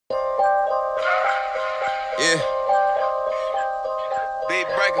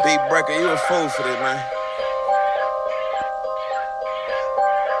theBeatbreaker. Beatbreaker, you a fool for this, man.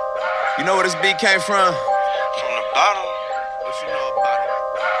 You know where this beat came from? From the bottom. What you know about it?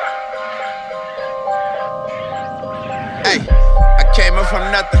 Hey, I came up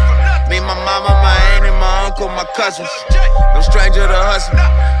from nothing. Me, my mama, my aunt, and my uncle, my cousins. No stranger to hustle.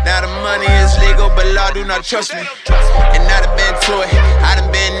 Now the money is legal, but law do not trust me. And I done been to it. I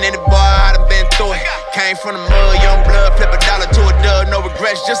done been in it, boy, I done been through it. Came from the mud, young blood, flip $1 to a dub, no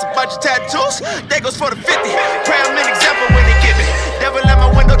regrets, just a bunch of tattoos. That goes for the 50. Pray I'm an example when they get me. Devil at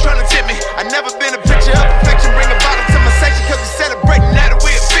my window trying to tip me. I never been a picture of perfection. Bring a bottle to my section, cause we celebrating now that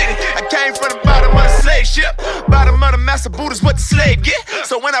we fitted. I came from the bottom of the slave ship. Bottom of the master boot is what the slave get.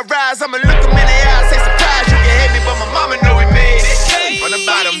 So when I rise, I'ma look them in the eyes, say surprise, you can hate me, but my mama know we made it. From the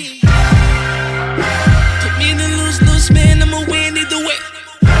bottom. Put me in the lose, man, I'ma win either way.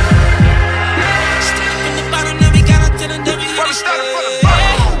 Started from the bottom, now we got up to the W.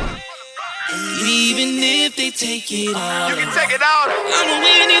 Even if they take it all, You can take it out. I'ma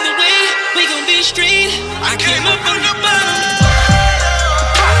win either way, we gon' be straight. I came up from the bottom.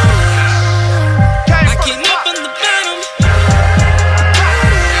 I came up from the bottom.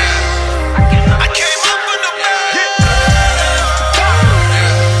 I came up from the bottom.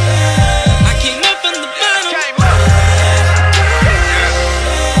 I came up from the bottom.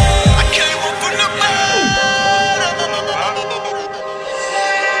 I came up from the bottom.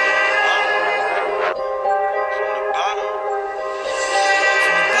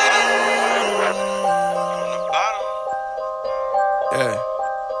 Yeah.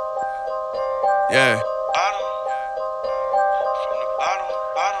 Yeah.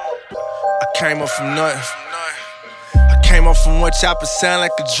 I came up from nothing. I came up from what chopper sound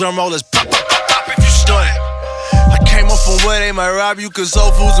like a drum roll. Let's pop, pop, pop, pop if you stunt. I came up from where they might rob you, cause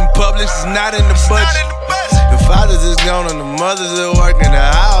Soul Foods and Publix is not in the budget. The fathers is gone and the mothers are working. The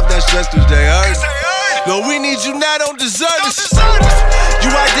house that stress cause they hurt. Lord, we need you now, don't desert us. You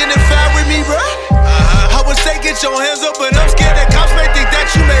identify with me, bro? I would say get your hands up, but I'm scared that cops may